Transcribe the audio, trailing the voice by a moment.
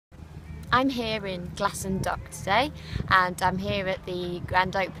I'm here in Glasson Dock today, and I'm here at the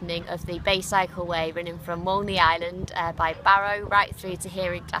grand opening of the Bay Cycleway running from Walney Island by Barrow right through to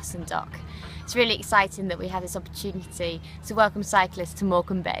here in Glasson Dock. It's really exciting that we have this opportunity to welcome cyclists to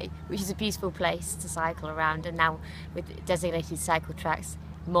Morecambe Bay, which is a beautiful place to cycle around, and now with designated cycle tracks,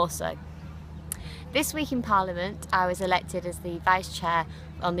 more so. This week in Parliament, I was elected as the Vice Chair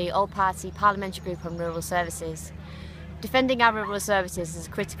on the All-Party Parliamentary Group on Rural Services. Defending our rural services is a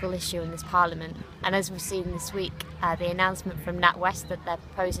critical issue in this Parliament, and as we've seen this week, the announcement from NatWest that they're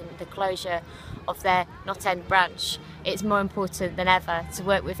proposing the closure of their Knott End branch, it's more important than ever to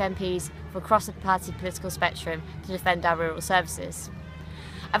work with MPs from across the party political spectrum to defend our rural services.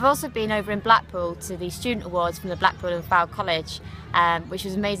 I've also been over in Blackpool to the Student Awards from the Blackpool and Fylde College, which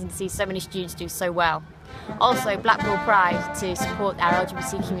was amazing to see so many students do so well. Also Blackpool Pride to support our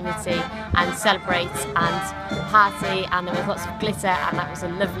LGBT community and celebrate and party, and there was lots of glitter, and that was a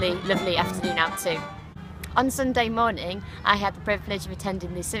lovely afternoon out too. On Sunday morning I had the privilege of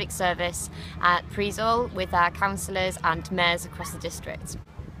attending the civic service at Priesall with our councillors and mayors across the district.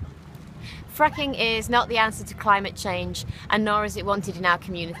 Fracking is not the answer to climate change, and nor is it wanted in our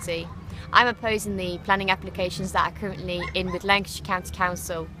community. I'm opposing the planning applications that are currently in with Lancashire County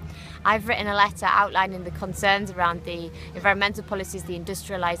Council. I've written a letter outlining the concerns around the environmental policies, the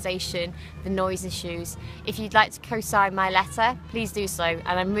industrialisation, the noise issues. If you'd like to co-sign my letter, please do so, and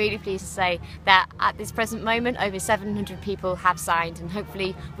I'm really pleased to say that at this present moment over 700 people have signed, and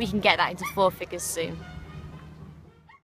hopefully we can get that into 4 figures soon.